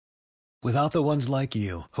Without the ones like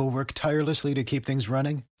you, who work tirelessly to keep things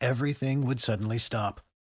running, everything would suddenly stop.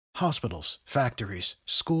 Hospitals, factories,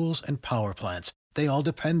 schools, and power plants, they all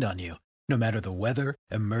depend on you. No matter the weather,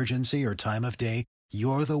 emergency, or time of day,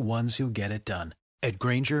 you're the ones who get it done. At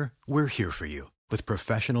Granger, we're here for you with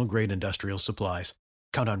professional-grade industrial supplies.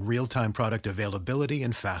 Count on real-time product availability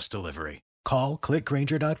and fast delivery. Call,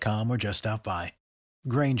 clickgranger.com, or just stop by.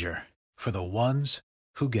 Granger, for the ones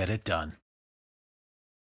who get it done.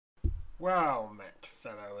 Well met,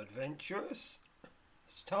 fellow adventurers.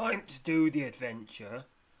 It's time to do the adventure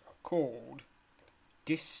called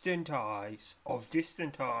Distant Eyes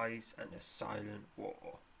and a Silent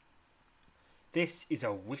War. This is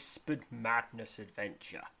a whispered madness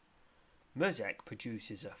adventure. Muzek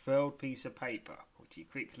produces a furled piece of paper which he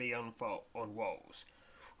quickly unrolls,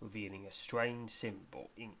 revealing a strange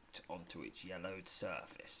symbol inked onto its yellowed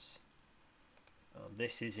surface.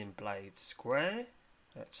 This is in Blade Square.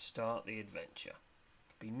 Let's start the adventure.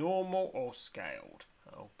 It could be normal or scaled.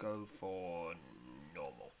 I'll go for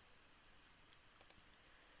normal.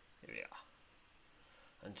 Here we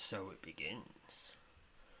are. And so it begins.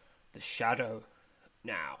 The Shadow.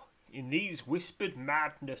 Now, in these whispered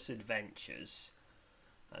madness adventures,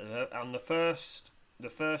 on the first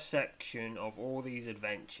section of all these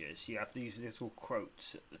adventures, you have these little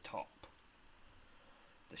quotes at the top.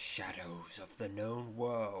 The shadows of the known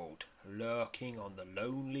world, lurking on the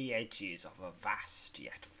lonely edges of a vast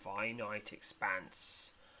yet finite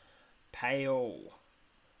expanse, pale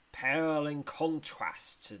in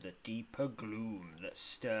contrast to the deeper gloom that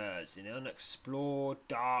stirs in unexplored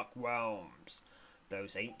dark realms.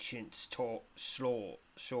 Those ancient shores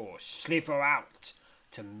sliver out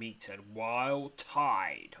to meet a wild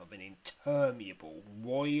tide of an interminable,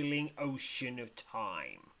 roiling ocean of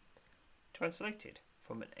time. Translated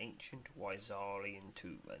from an ancient Wysarian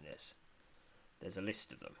tomb, and there's a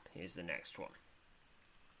list of them. Here's the next one.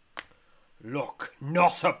 Look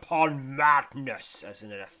not upon madness as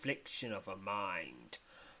an affliction of a mind,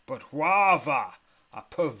 but rather a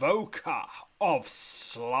provoker of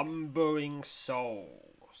slumbering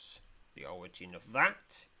souls. The origin of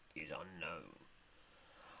that is unknown.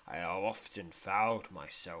 I have often found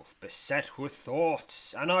myself beset with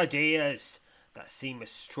thoughts and ideas that seem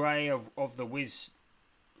astray of the wisdom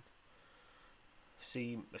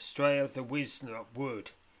that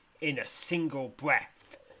would, in a single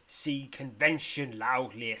breath, see convention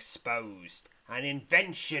loudly exposed and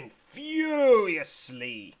invention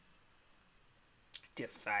furiously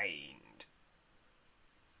defamed.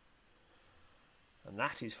 And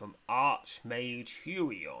that is from Archmage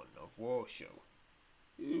Huion of Rorschach,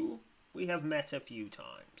 who we have met a few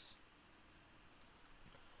times.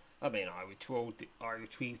 I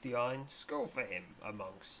retrieved the Iron Skull for him,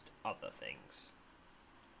 amongst other things.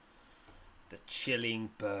 The chilling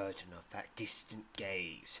burden of that distant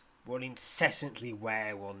gaze will incessantly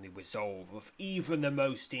wear on the resolve of even the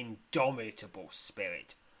most indomitable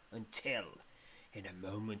spirit, until, in a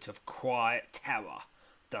moment of quiet terror,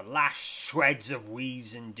 the last shreds of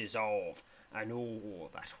reason dissolve, and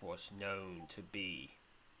all that was known to be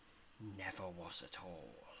never was at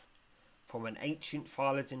all. From an ancient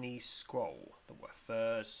Phylodonese scroll that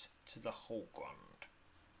refers to the Holgrund.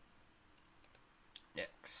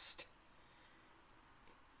 Next.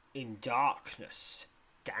 In darkness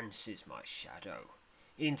dances my shadow.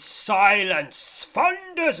 In silence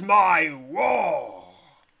thunders my roar.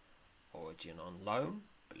 Origin unknown,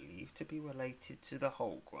 believed to be related to the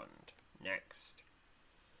Holgrund. Next.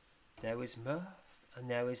 There is mirth and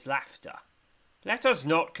there is laughter. Let us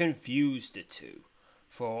not confuse the two,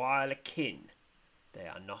 for while akin, they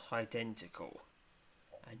are not identical,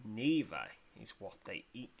 and neither is what they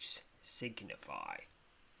each signify.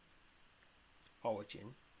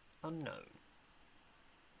 Origin unknown.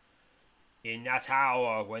 In that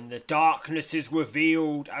hour when the darkness is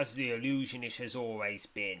revealed as the illusion it has always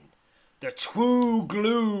been, the true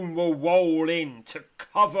gloom will roll in to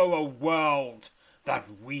cover a world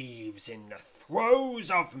that weaves in the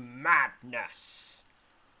throes of madness.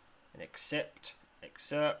 An excerpt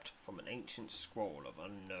from an ancient scroll of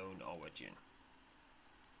unknown origin.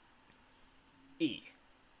 E.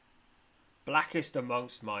 Blackest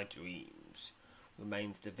amongst my dreams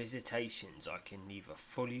remains the visitations I can neither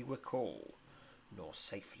fully recall nor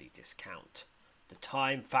safely discount. The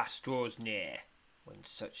time fast draws near when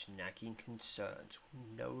such nagging concerns will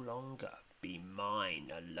no longer be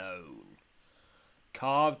mine alone.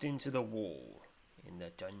 Carved into the wall in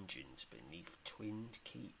the dungeons beneath Twinned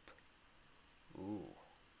Keep. Ooh,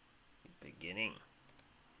 it's beginning.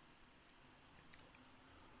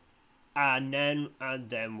 And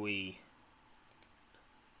then we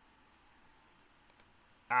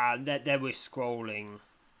And then we're scrolling.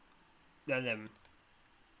 And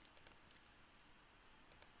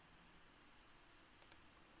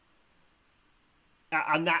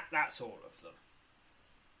that's all of them.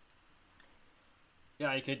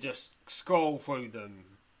 Yeah, you could just scroll through them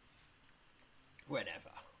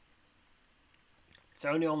whenever. It's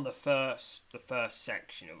only on the first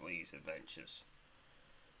section of these adventures.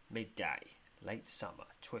 Midday, late summer,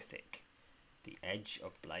 Twithick, the edge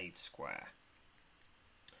of Blade Square.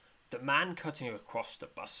 The man cutting across the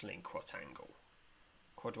bustling quadrangle,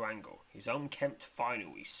 his unkempt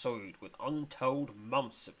finery soiled with untold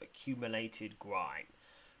months of accumulated grime,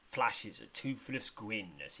 flashes a toothless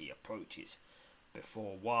grin as he approaches,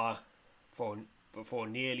 before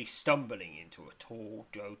nearly stumbling into a tall,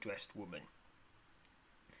 well-dressed woman.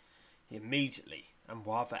 He immediately and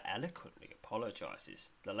rather eloquently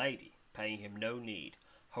apologises. The lady, paying him no need,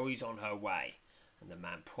 hurries on her way, and the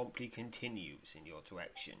man promptly continues in your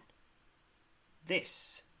direction.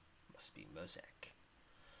 This must be Muzek.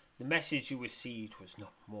 The message you received was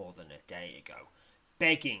not more than a day ago,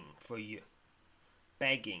 begging you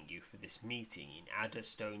for this meeting in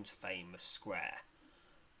Adderstone's famous square.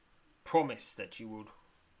 Promise that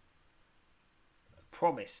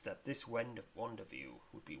this rendezvous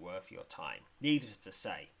would be worth your time. Needless to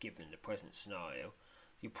say, given the present scenario,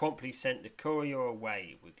 you promptly sent the courier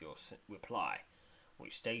away with your reply,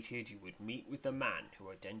 which stated you would meet with the man who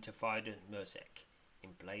identified as Muzek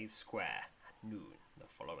in Blade Square at noon the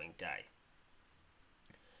following day.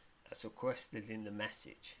 As requested in the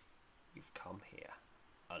message, you've come here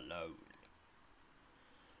alone.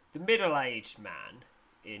 The middle-aged man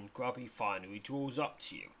in grubby finery draws up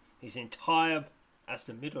to you. As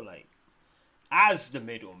the middle-aged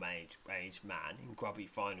man in grubby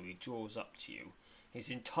finery draws up to you, his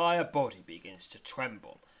entire body begins to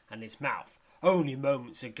tremble, and his mouth, only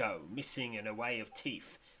moments ago missing an array of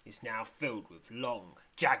teeth, is now filled with long,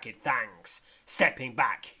 jagged fangs. Stepping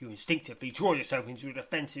back, you instinctively draw yourself into a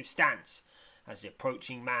defensive stance, as the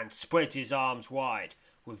approaching man spreads his arms wide,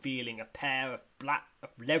 revealing a pair of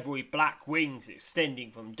leathery black wings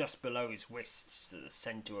extending from just below his wrists to the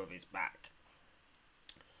centre of his back.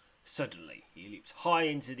 Suddenly, he leaps high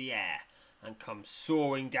into the air and comes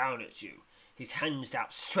soaring down at you, his hands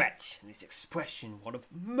outstretched and his expression one of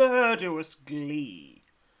murderous glee.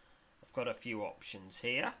 I've got a few options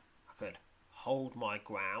here. I could hold my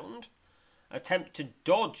ground, attempt to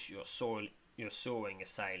dodge your soaring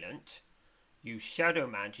assailant, use shadow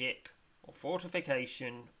magic, or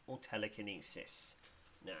fortification, or telekinesis.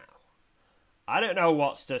 Now, I don't know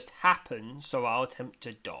what's just happened, so I'll attempt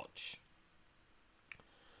to dodge.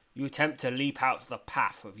 You attempt to leap out of the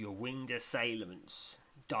path of your winged assailant's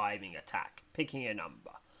diving attack, picking a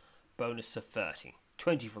number. Bonus of 30.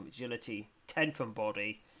 20 from agility, 10 from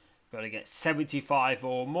body. Got to get 75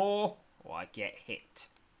 or more, or I get hit.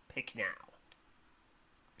 Pick now.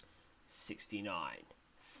 69.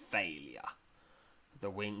 Failure. The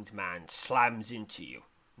winged man slams into you,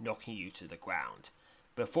 knocking you to the ground.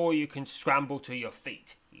 Before you can scramble to your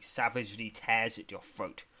feet, he savagely tears at your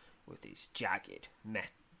throat with his jagged,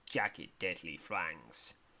 deadly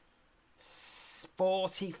fangs.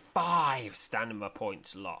 45 stamina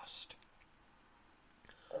points lost.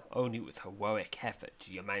 Only with heroic effort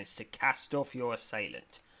do you manage to cast off your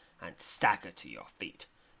assailant and stagger to your feet.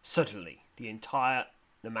 Suddenly,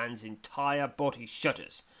 the man's entire body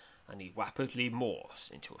shudders, and he rapidly morphs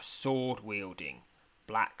into a sword-wielding,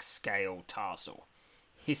 black-scaled Tarzal.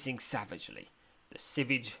 Hissing savagely, the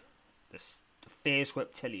fierce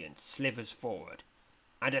reptilian slithers forward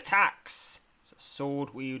and attacks the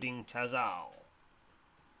sword-wielding Tarzal.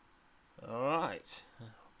 Alright,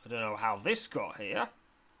 I don't know how this got here,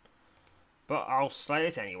 but I'll slay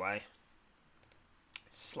it anyway.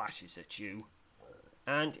 It slashes at you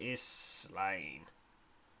and is slain.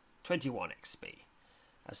 21 XP.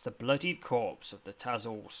 As the bloodied corpse of the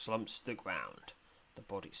Tarzal slumps to the ground, the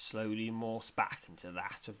body slowly morphs back into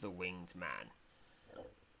that of the winged man.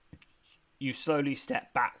 You slowly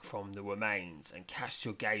step back from the remains and cast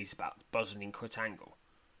your gaze about the buzzing quadrangle.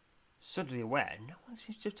 Suddenly aware, no one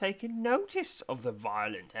seems to have taken notice of the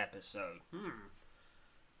violent episode.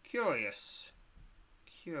 Curious.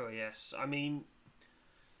 I mean,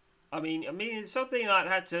 if something like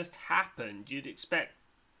that just happened, you'd expect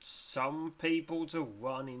some people to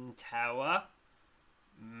run in terror.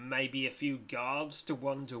 Maybe a few guards to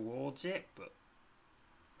run towards it, but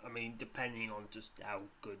depending on just how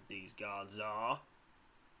good these guards are,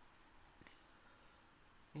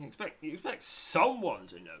 you expect someone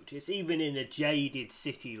to notice, even in a jaded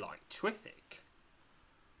city like Twithick.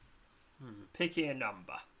 Picking a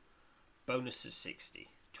number. Bonus of 60.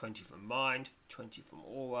 20 from mind, 20 from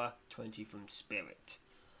aura, 20 from spirit.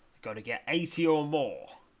 I've got to get 80 or more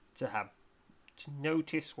to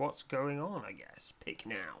notice what's going on, I guess. Pick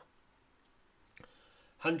now.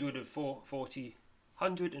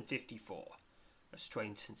 154. A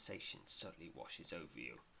strange sensation suddenly washes over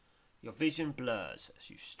you. Your vision blurs as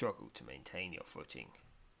you struggle to maintain your footing.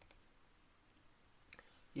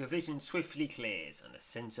 Your vision swiftly clears, and a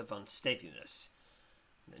sense of unsteadiness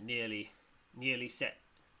that nearly sent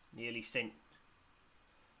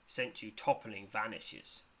you toppling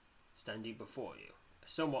vanishes. Standing before you, a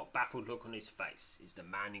somewhat baffled look on his face, is the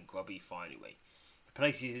man in grubby finery. He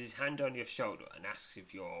places his hand on your shoulder and asks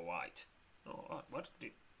if you're all right. Oh,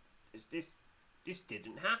 this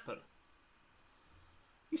didn't happen.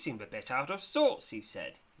 You seem a bit out of sorts, he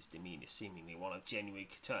said, his demeanour seemingly one of genuine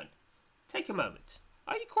concern. Take a moment.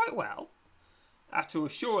 Are you quite well? After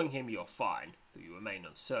assuring him you're fine, though you remain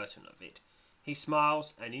uncertain of it, he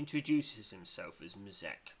smiles and introduces himself as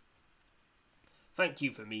Mezek. Thank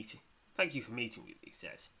you for meeting with me, he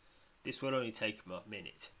says. This will only take him a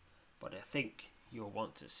minute, but I think you'll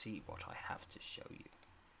want to see what I have to show you.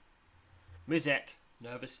 Mezek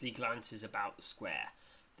nervously glances about the square,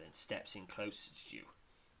 then steps in closer to you.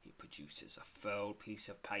 He produces a furled piece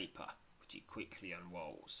of paper, which he quickly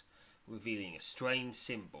unrolls, revealing a strange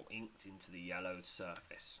symbol inked into the yellowed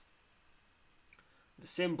surface. The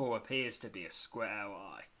symbol appears to be a square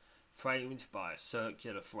eye, framed by a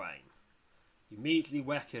circular frame. You immediately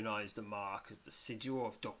recognise the mark as the sigil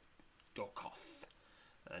of Dorkoth,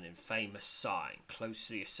 an infamous sign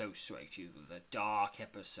closely associated with a dark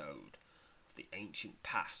episode of the ancient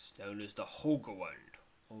past known as the Holgerwand,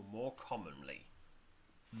 or more commonly,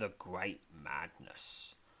 the Great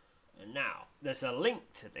Madness. And now, there's a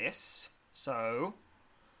link to this, so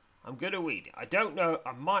I'm going to read it. I don't know,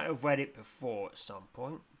 I might have read it before at some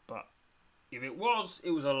point, but if it was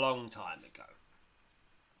a long time ago.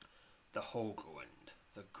 The Holgerwand,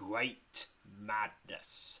 the Great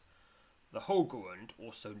Madness. The Holgerwand,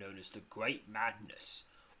 also known as the Great Madness,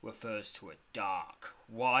 refers to a dark,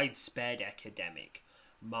 widespread epidemic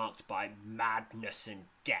marked by madness and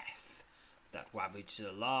death that ravaged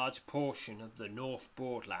a large portion of the North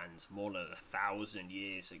Broadlands more than 1,000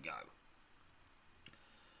 years ago.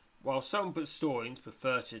 While some historians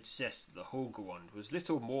prefer to suggest that the Holgerwand was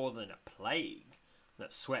little more than a plague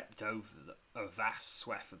that swept over a vast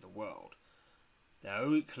swath of the world, there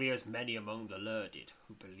are equally as many among the learned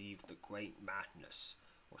who believe the Great Madness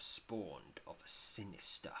was spawned of a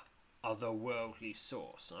sinister, otherworldly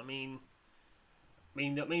source. I mean,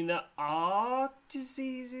 there are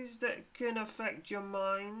diseases that can affect your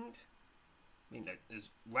mind. I mean, there's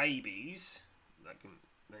rabies that can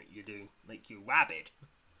make you rabid.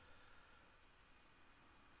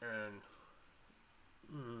 And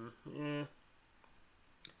yeah.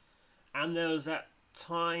 And there was that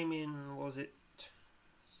time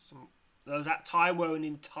there was that time where an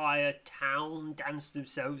entire town danced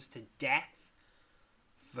themselves to death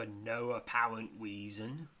for no apparent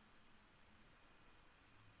reason.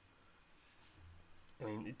 I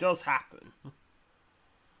mean, it does happen. I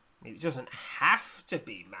mean, it doesn't have to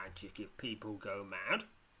be magic if people go mad.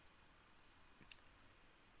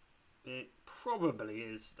 It probably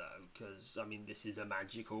is, though, because, I mean, this is a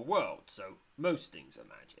magical world, so most things are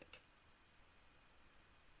magic.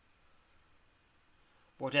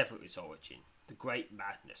 Whatever its origin, the Great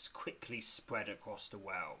Madness quickly spread across the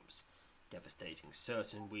realms, devastating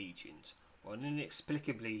certain regions, while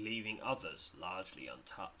inexplicably leaving others largely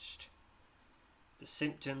untouched. The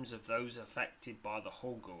symptoms of those affected by the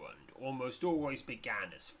Holgerwand almost always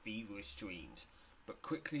began as feverish dreams, but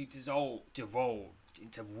quickly devolved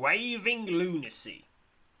into raving lunacy,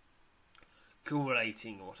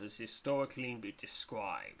 culminating what has historically been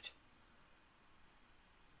described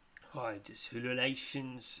by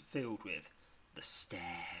hallucinations filled with the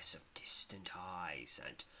stares of distant eyes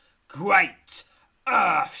and great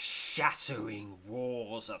earth-shattering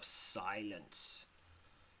roars of silence.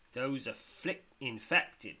 Those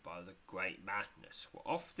infected by the Great Madness were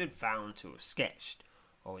often found to have sketched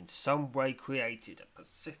or in some way created a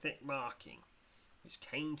specific marking which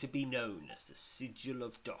came to be known as the Sigil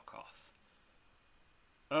of Dorkoth.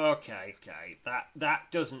 Okay,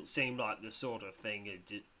 that doesn't seem like the sort of thing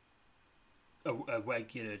a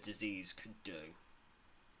regular disease could do.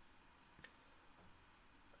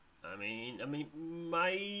 I mean,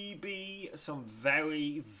 maybe some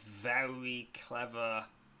very, very clever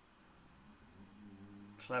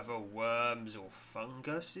worms or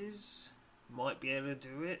funguses might be able to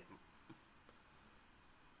do it.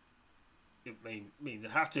 They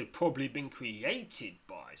have to have probably been created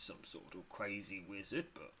by some sort of crazy wizard,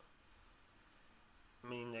 but I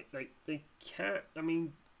mean, they can. I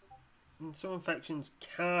mean, some infections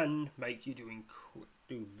can make you do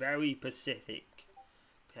very specific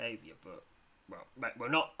behaviour, but well,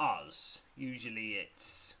 not us. Usually,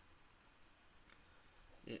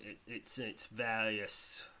 it's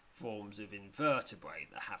various forms of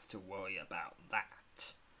invertebrate that have to worry about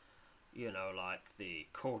that. You know, like the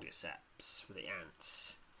cordyceps for the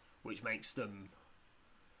ants, which makes them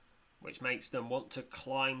want to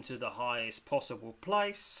climb to the highest possible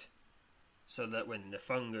place, so that when the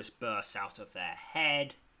fungus bursts out of their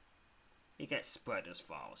head, it gets spread as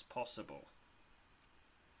far as possible.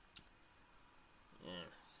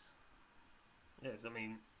 Yes, I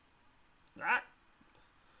mean, that.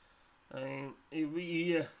 I mean,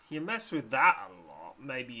 if you mess with that a lot,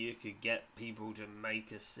 maybe you could get people to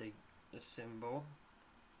make a symbol.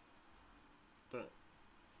 But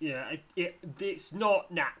yeah, it's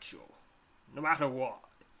not natural, no matter what.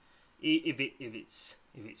 If it's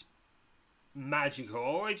magical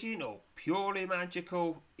origin or purely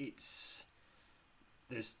magical, there's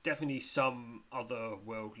definitely some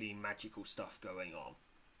otherworldly magical stuff going on.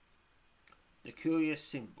 The curious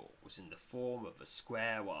symbol was in the form of a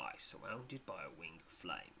square eye surrounded by a wing of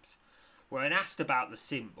flames. When asked about the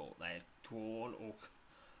symbol they had drawn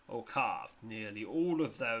or carved, nearly all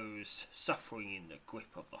of those suffering in the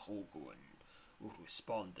grip of the Holgrund would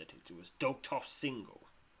respond that it was Doktoff's single,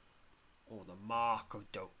 or the mark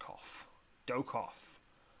of Doktoff. Doktoff,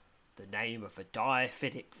 the name of a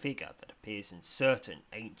deific figure that appears in certain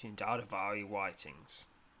ancient Adavari writings.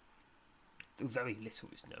 Though very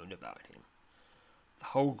little is known about him. The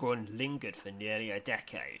Holgrund lingered for nearly a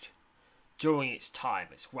decade. During its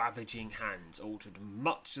time, its ravaging hands altered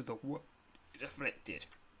much of the world it afflicted.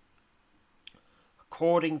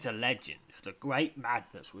 According to legend, the Great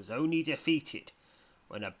Madness was only defeated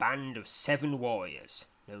when a band of 7 warriors,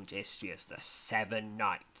 known to history as the 7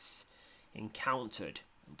 Knights, encountered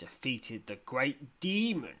and defeated the great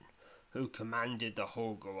demon who commanded the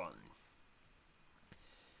Holgrund.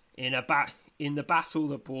 In the battle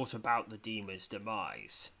that brought about the demon's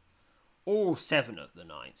demise, all 7 of the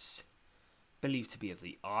knights, believed to be of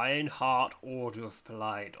the Ironheart Order of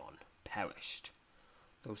Poseidon, perished.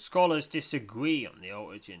 Though scholars disagree on the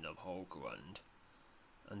origin of Holgrund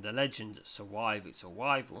and the legend that surround its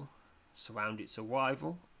arrival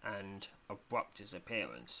and abrupt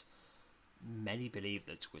disappearance, many believe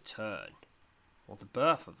that its return, or the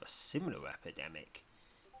birth of a similar epidemic,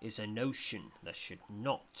 is a notion that should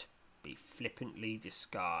not be flippantly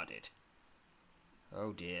discarded.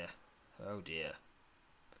 Oh dear, oh dear.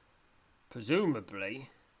 Presumably,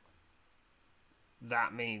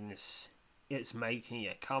 that means it's making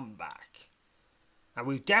a comeback. And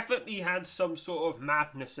we've definitely had some sort of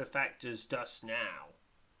madness affect us just now.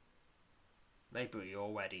 Maybe we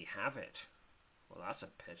already have it. Well, that's a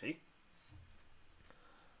pity.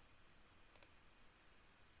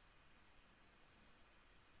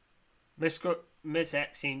 Miss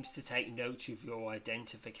X seems to take note of your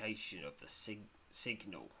identification of the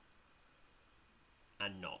signal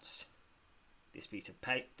and nods. This bit of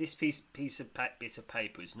paper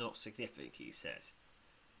is not significant, he says.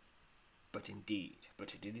 But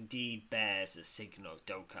it indeed bears the signal of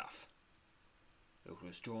Doktoff. It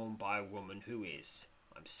was drawn by a woman who is,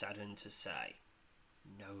 I'm saddened to say,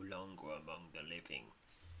 no longer among the living.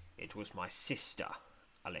 It was my sister,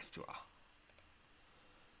 Alifdra.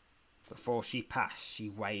 Before she passed, she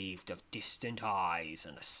raved of distant eyes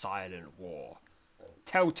and a silent war.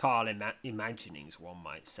 Telltale imaginings, one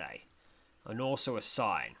might say, and also a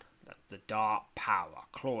sign that the dark power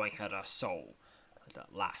clawing at her soul had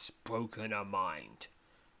at last broken her mind,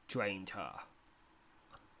 drained her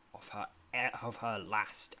of her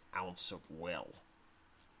last ounce of will.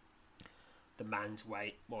 The man's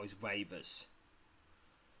voice wavers,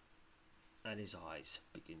 and his eyes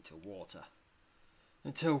begin to water.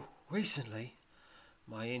 Until recently,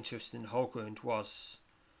 my interest in Holgrund was,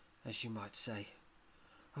 as you might say,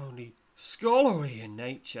 only scholarly in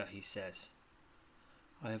nature, he says.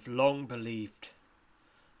 I have long believed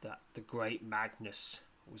that the Great Madness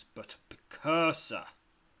was but a precursor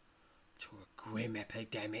to a grim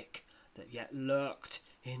epidemic that yet lurked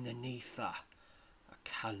in the nether, a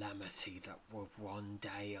calamity that would one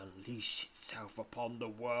day unleash itself upon the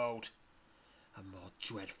world. A more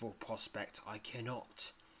dreadful prospect I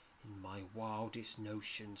cannot, in my wildest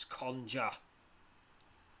notions, conjure.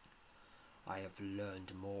 I have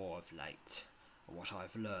learned more of late, and what I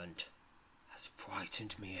have learned has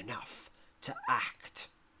frightened me enough to act.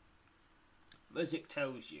 Music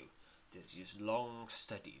tells you that he has long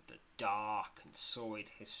studied the dark and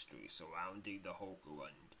sordid history surrounding the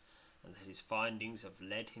Holgrund, and that his findings have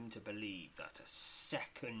led him to believe that a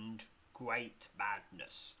second great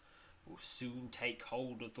madness will soon take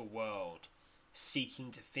hold of the world,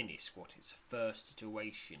 seeking to finish what its first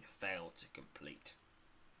iteration failed to complete.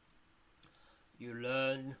 You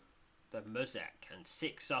learn that Muzek and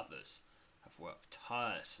 6 others have worked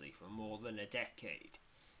tirelessly for more than a decade,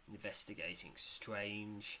 investigating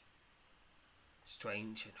strange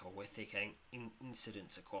and horrific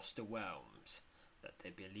incidents across the realms that they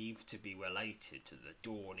believe to be related to the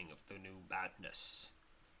dawning of the new madness.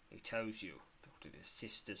 He tells you that with his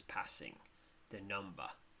sister's passing, the number,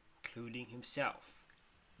 including himself,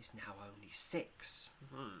 is now only 6.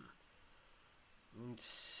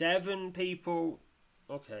 7 people.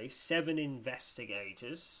 Okay, 7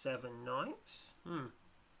 investigators, 7 knights.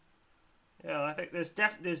 Yeah, I think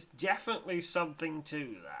there's definitely something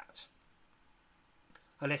to that.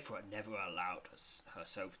 Alifra never allowed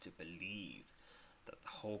herself to believe that the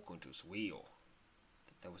Horgund was real,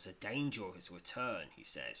 that there was a danger of his return, he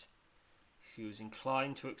says. She was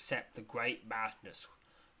inclined to accept the Great Madness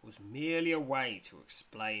was merely a way to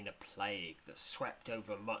explain a plague that swept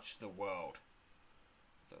over much of the world,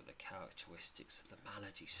 though the characteristics of the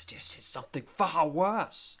malady suggested something far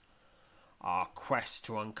worse. Our quest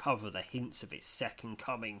to uncover the hints of its second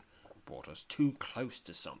coming brought us too close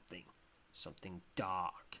to something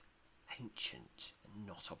dark, ancient, and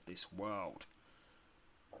not of this world.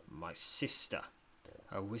 My sister,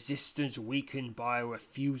 her resistance weakened by a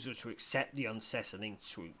refusal to accept the unsettling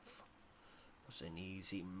truth, was an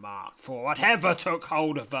easy mark for whatever took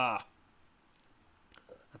hold of her.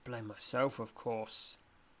 I blame myself, of course,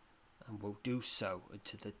 and will do so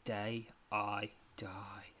until the day I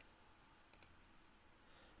die.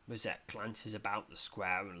 Muzek glances about the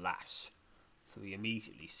square and laughs, though he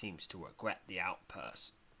immediately seems to regret the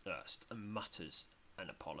outburst and mutters an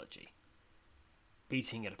apology.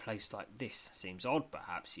 Beating at a place like this seems odd,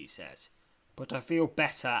 perhaps, he says, but I feel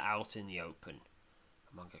better out in the open,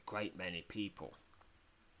 among a great many people.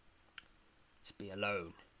 To be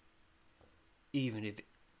alone, even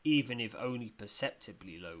if only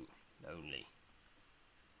perceptibly lonely,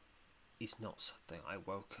 is not something I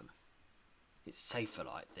welcome. It's safer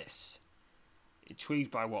like this.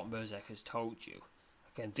 Intrigued by what Muzek has told you,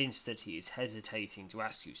 and convinced that he is hesitating to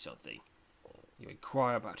ask you something, you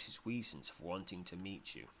inquire about his reasons for wanting to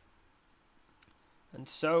meet you. And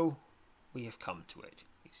so we have come to it,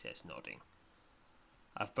 he says, nodding.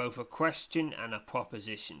 I've both a question and a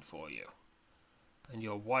proposition for you, and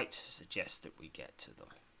you're right to suggest that we get to them.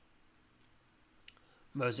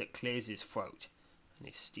 Muzek clears his throat, and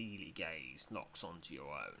his steely gaze locks onto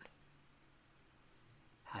your own.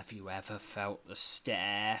 Have you ever felt the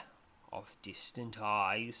stare of distant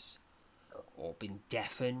eyes, or been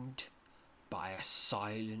deafened by a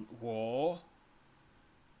silent war?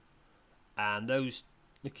 And those,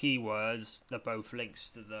 the key words, are both links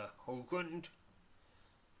to the Horgund.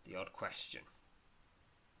 The odd question,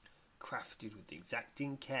 crafted with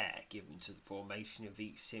exacting care given to the formation of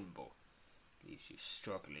each symbol, leaves you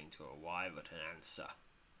struggling to arrive at an answer.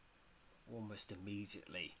 Almost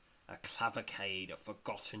immediately, a cavalcade of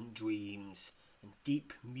forgotten dreams and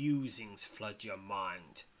deep musings flood your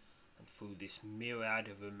mind, and through this myriad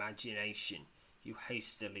of imagination you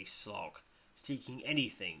hastily slog, seeking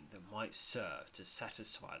anything that might serve to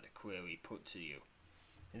satisfy the query put to you.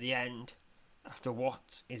 In the end, after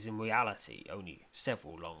what is in reality only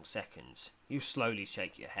several long seconds, you slowly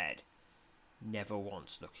shake your head, never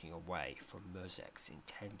once looking away from Muzek's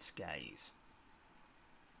intense gaze.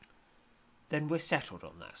 Then we're settled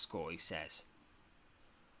on that score, he says.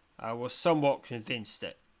 I was somewhat convinced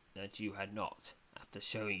that you had not, after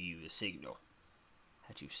showing you the signal.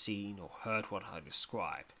 Had you seen or heard what I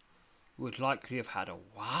described, you would likely have had a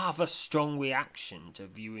rather strong reaction to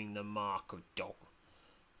viewing the mark of Dogtoff.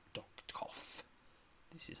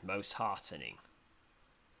 This is most heartening,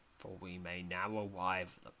 for we may now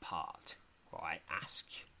arrive at the part where I ask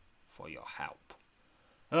for your help.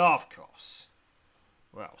 Of course.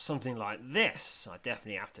 Well, something like this, I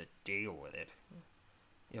definitely have to deal with it.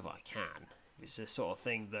 If I can. It's the sort of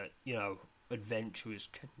thing that, adventurers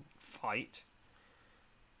can fight.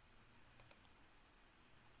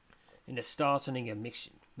 In the starting a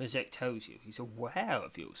mission, Muzek tells you he's aware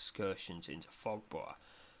of your excursions into Fogborough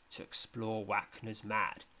to explore Wagner's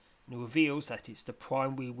Mad, and reveals that it's the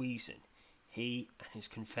primary reason he and his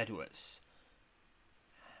confederates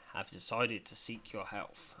have decided to seek your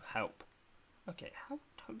help. Okay, how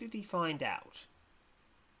did he find out?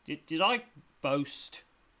 Did I boast?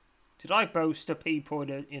 Did I boast to people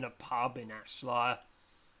in a pub in Ashlyre?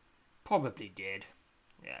 Probably did.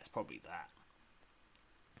 Yeah, it's probably that.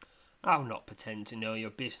 I'll not pretend to know your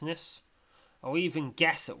business, or even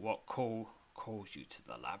guess at what calls you to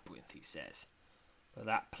the labyrinth, he says. But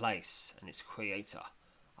that place and its creator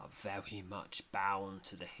are very much bound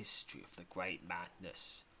to the history of the Great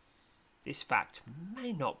Madness. This fact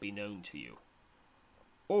may not be known to you,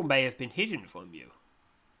 or may have been hidden from you.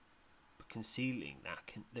 But concealing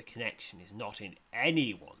the connection is not in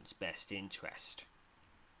anyone's best interest.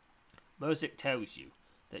 Merzik tells you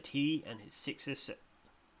that he and his six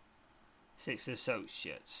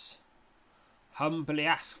associates humbly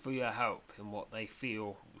ask for your help in what they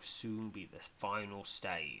feel will soon be the final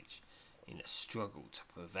stage in a struggle to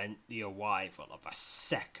prevent the arrival of a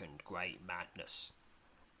second Great Madness.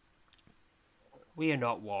 We are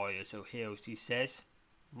not warriors or heroes, he says.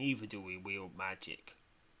 Neither do we wield magic.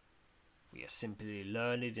 We are simply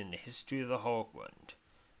learned in the history of the Hogwarnd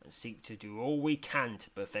and seek to do all we can to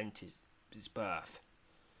prevent his birth.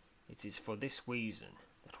 It is for this reason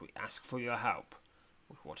that we ask for your help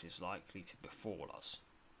with what is likely to befall us,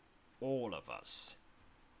 all of us,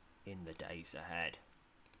 in the days ahead.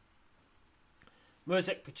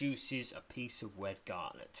 Merzik produces a piece of red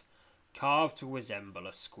garnet, carved to resemble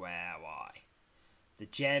a square eye. The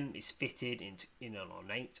gem is fitted in an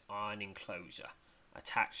ornate iron enclosure,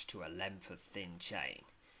 attached to a length of thin chain.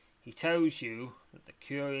 He tells you that the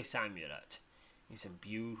curious amulet is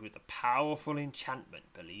imbued with a powerful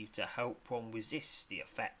enchantment believed to help one resist the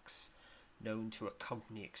effects known to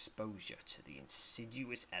accompany exposure to the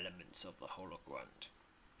insidious elements of the Hologram.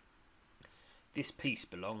 This piece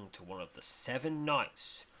belonged to one of the 7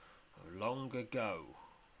 knights who long ago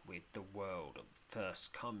rid the world of the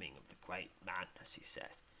first coming of the Great Madness, he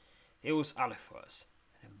says. It was Alifa's,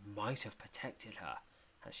 and it might have protected her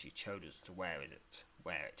as she chose to wear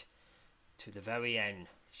it. To the very end,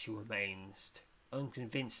 she remains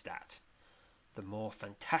unconvinced that the more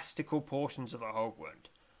fantastical portions of the Hogwarts,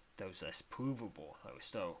 those less provable though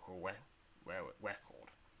historical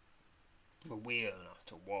record, were real enough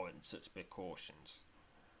to warrant such precautions.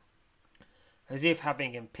 As if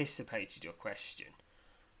having anticipated your question,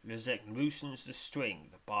 Merzik loosens the string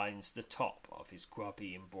that binds the top of his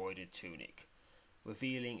grubby embroidered tunic,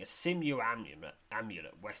 revealing a similar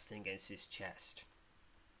amulet resting against his chest.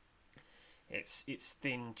 Its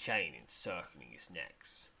thin chain encircling his neck.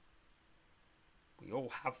 We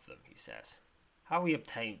all have them, he says. How we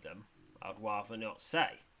obtained them, I'd rather not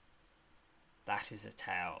say. That is a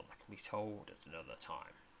tale that can be told at another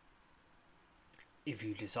time. If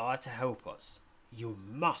you desire to help us, you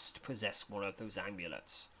must possess one of those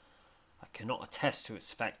amulets. I cannot attest to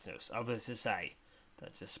its effectiveness, other than to say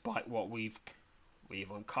that despite what we've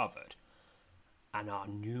uncovered, and our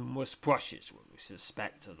numerous brushes with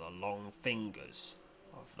respect to the long fingers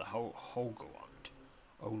of the Hogwarnd,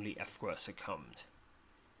 only Ethra succumbed.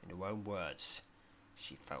 In her own words,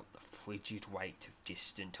 she felt the frigid weight of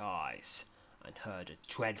distant eyes and heard a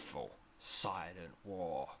dreadful, silent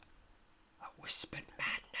roar. A whispered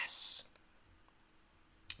madness.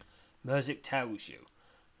 Merzik tells you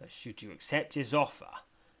that should you accept his offer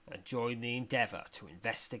and join the endeavour to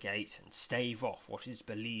investigate and stave off what is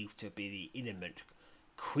believed to be the imminent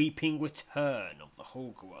creeping return of the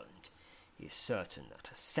Hogwarnd, he is certain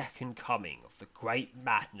that a second coming of the Great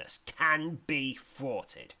Madness can be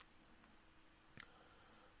thwarted.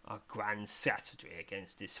 Our grand strategy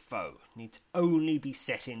against this foe needs only be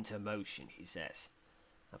set into motion, he says,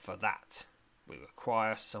 and for that we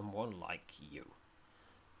require someone like you.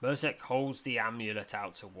 Merzik holds the amulet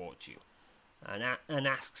out towards you and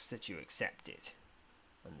asks that you accept it,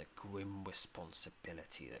 and the grim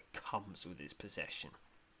responsibility that comes with its possession.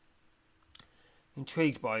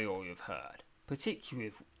 Intrigued by all you've heard,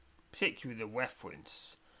 particularly the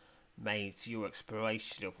reference made to your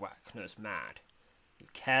exploration of Wagner's Mad, you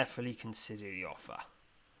carefully consider the offer,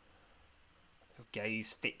 your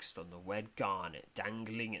gaze fixed on the red garnet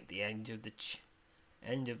dangling at the end of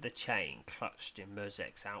the chain clutched in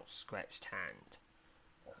Merzik's outstretched hand.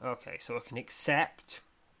 Okay, so I can accept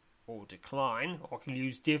or decline, or I can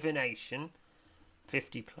use divination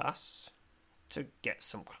 50 plus to get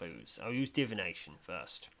some clues. I'll use divination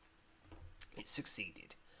first. It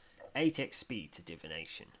succeeded. 8 XP to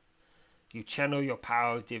divination. You channel your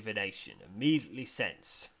power of divination, immediately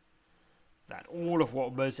sense that all of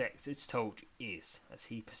what Merzik has told you is, as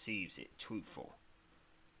he perceives it, truthful.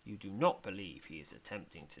 You do not believe he is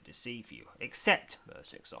attempting to deceive you, accept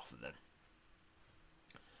Merzik's offer then.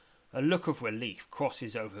 A look of relief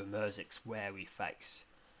crosses over Merzik's wary face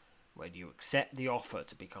when you accept the offer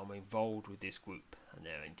to become involved with this group and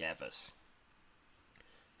their endeavours.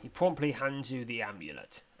 He promptly hands you the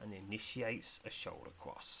amulet and initiates a shoulder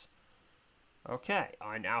cross. Okay,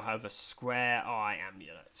 I now have a square eye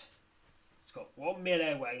amulet. It's got 1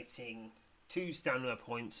 melee rating, 2 stamina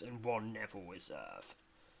points, and 1 Neville reserve.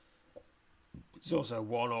 It's also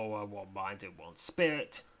 1 aura, 1 mind, and 1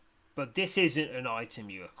 spirit. But this isn't an item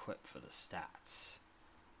you equip for the stats.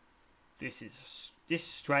 This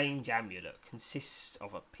strange amulet consists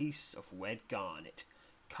of a piece of red garnet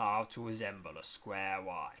carved to resemble a square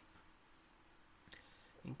eye,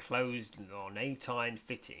 enclosed in an ornatine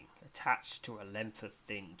fitting attached to a length of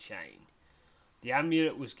thin chain. The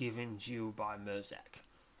amulet was given Jill by Merzek,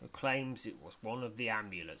 who claims it was one of the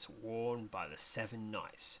amulets worn by the 7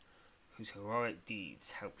 knights, whose heroic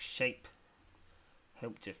deeds helped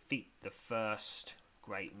defeat the first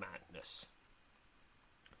Great Madness.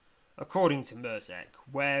 According to Merzek,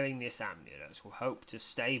 wearing this amulet will help to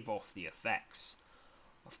stave off the effects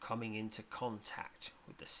of coming into contact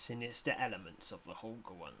with the sinister elements of the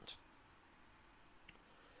Holgerwand.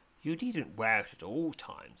 You needn't wear it at all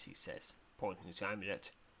times, he says, pointing to the amulet,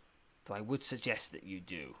 though I would suggest that you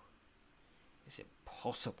do. It's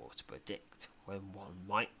impossible to predict when one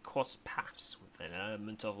might cross paths with an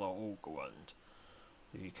element of the Holgerwand,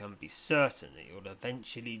 though you can be certain that you'll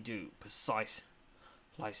eventually do precisely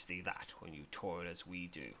that when you toil as we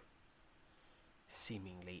do,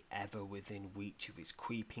 seemingly ever within reach of his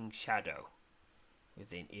creeping shadow,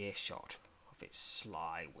 within earshot of its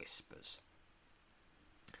sly whispers.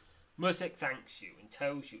 Merzek thanks you and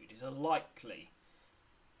tells you it is unlikely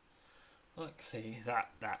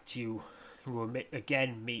that you will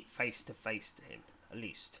again meet face to face to him, at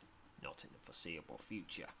least not in the foreseeable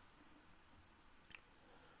future.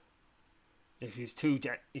 It is too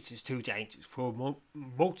dangerous for a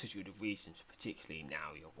multitude of reasons, particularly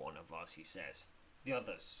now you're one of us, he says. The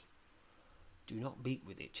others do not meet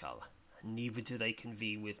with each other, and neither do they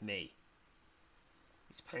convene with me.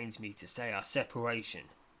 It pains me to say our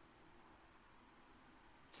separation,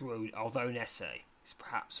 although Nesse, is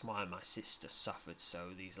perhaps why my sister suffered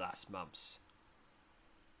so these last months.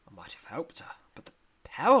 I might have helped her, but the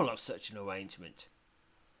peril of such an arrangement.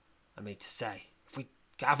 I mean to say, if we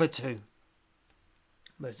gathered to...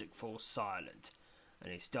 Merzek falls silent,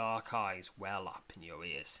 and his dark eyes well up in your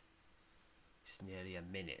ears. It's nearly a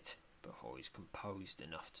minute before he's composed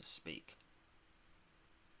enough to speak.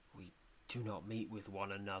 We do not meet with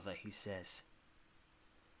one another, he says.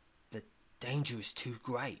 The danger is too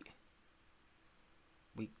great.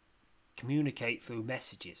 We communicate through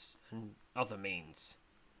messages and other means,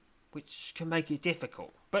 which can make it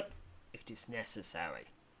difficult, but it is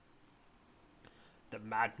necessary. The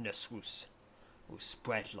madness will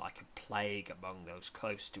spread like a plague among those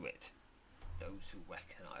close to it, those who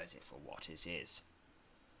recognise it for what it is.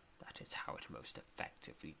 That is how it most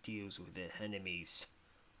effectively deals with its enemies,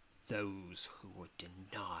 those who would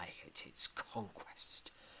deny it its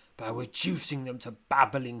conquest, by reducing them to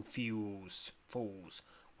babbling fools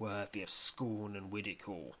worthy of scorn and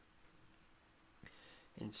ridicule.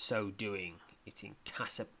 In so doing, it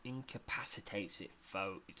incapacitates its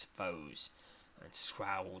foes, and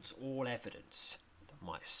shrouds all evidence that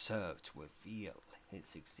might serve to reveal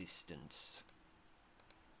its existence.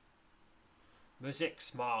 Merzek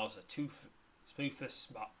smiles a toothless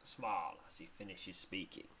smile as he finishes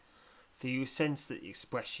speaking, for you sense that the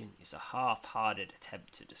expression is a half-hearted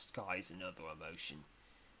attempt to disguise another emotion.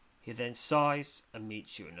 He then sighs and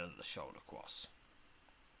meets you another shoulder cross.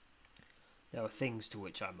 There are things to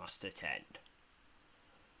which I must attend.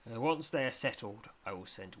 And once they are settled, I will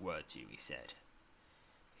send word to you, he said.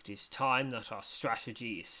 It is time that our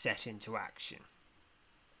strategy is set into action.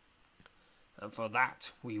 And for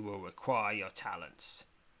that we will require your talents.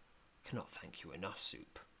 I cannot thank you enough,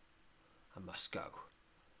 Soup. I must go.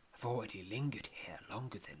 I've already lingered here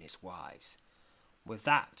longer than is wise. With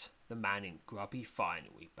that, the man in grubby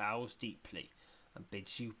finery bows deeply and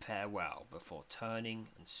bids you farewell before turning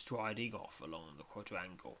and striding off along the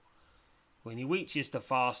quadrangle. When he reaches the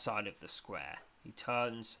far side of the square, he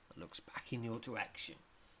turns and looks back in your direction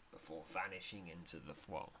before vanishing into the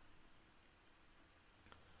throng.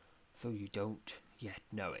 Though you don't yet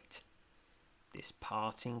know it, this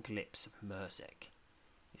parting glimpse of Merzek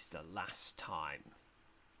is the last time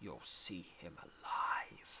you'll see him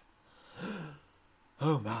alive.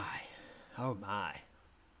 Oh my, oh my.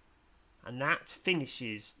 And that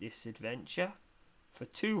finishes this adventure for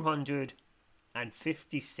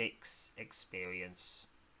 256 experience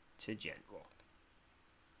to General.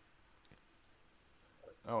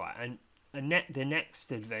 Alright, and the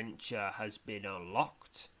next adventure has been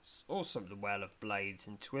unlocked. It's also the Well of Blades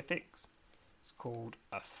and Twithics. It's called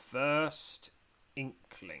A First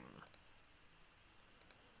Inkling.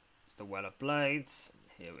 It's the Well of Blades,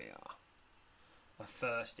 and here we are. A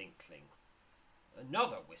First Inkling.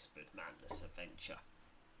 Another Whispered Madness adventure.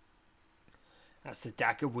 as the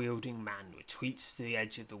dagger-wielding man retreats to the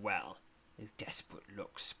edge of the well. A desperate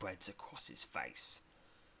look spreads across his face.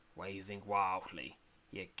 Waving wildly,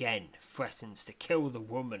 he again threatens to kill the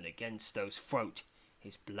woman against whose throat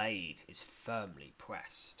his blade is firmly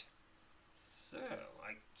pressed. So,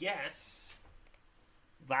 I guess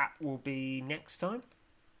that will be next time.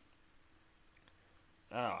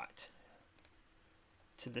 Alright.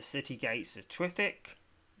 To the city gates of Trithik.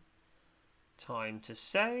 Time to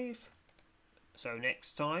save. So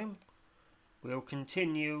next time, we'll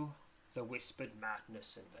continue the Whispered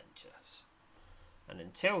Madness adventures. And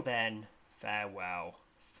until then, farewell,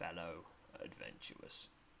 fellow adventurers.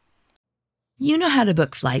 You know how to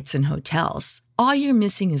book flights and hotels. All you're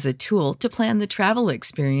missing is a tool to plan the travel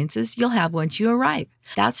experiences you'll have once you arrive.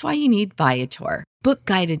 That's why you need Viator. Book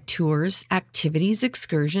guided tours, activities,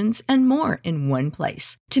 excursions, and more in one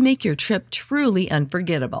place to make your trip truly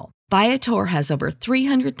unforgettable. Viator has over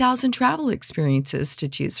 300,000 travel experiences to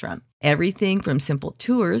choose from. Everything from simple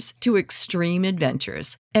tours to extreme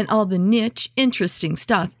adventures and all the niche, interesting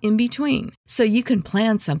stuff in between. So you can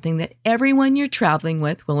plan something that everyone you're traveling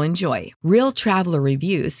with will enjoy. Real traveler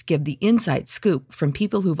reviews give the inside scoop from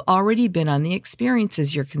people who've already been on the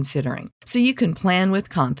experiences you're considering. So you can plan with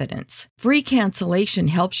confidence. Free cancellation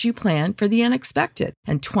helps you plan for the unexpected.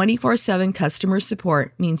 And 24/7 customer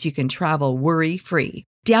support means you can travel worry-free.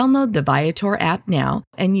 Download the Viator app now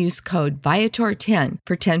and use code Viator10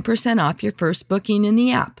 for 10% off your first booking in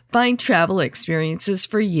the app. Find travel experiences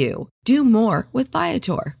for you. Do more with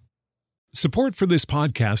Viator. Support for this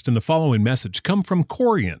podcast and the following message come from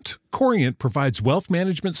Corient. Corient provides wealth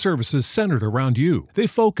management services centered around you. They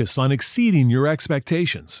focus on exceeding your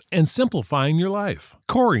expectations and simplifying your life.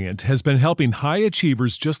 Corient has been helping high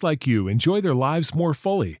achievers just like you enjoy their lives more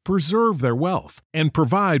fully, preserve their wealth, and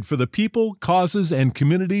provide for the people, causes, and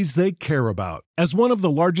communities they care about. As one of the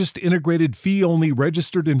largest integrated fee-only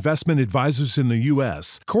registered investment advisors in the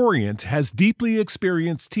U.S., Corient has deeply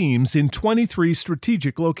experienced teams in 23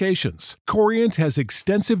 strategic locations. Corient has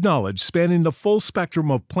extensive knowledge spanning the full spectrum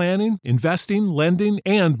of planning, investing, lending,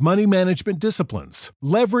 and money management disciplines.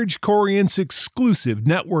 Leverage Corient's exclusive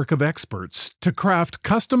network of experts to craft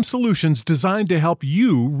custom solutions designed to help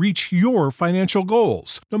you reach your financial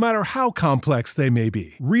goals, no matter how complex they may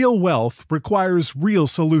be. Real wealth requires real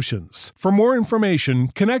solutions. For more information,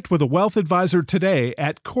 connect with a wealth advisor today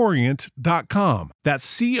at Corient.com.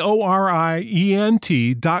 That's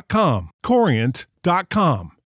Corient.com. Corient.com.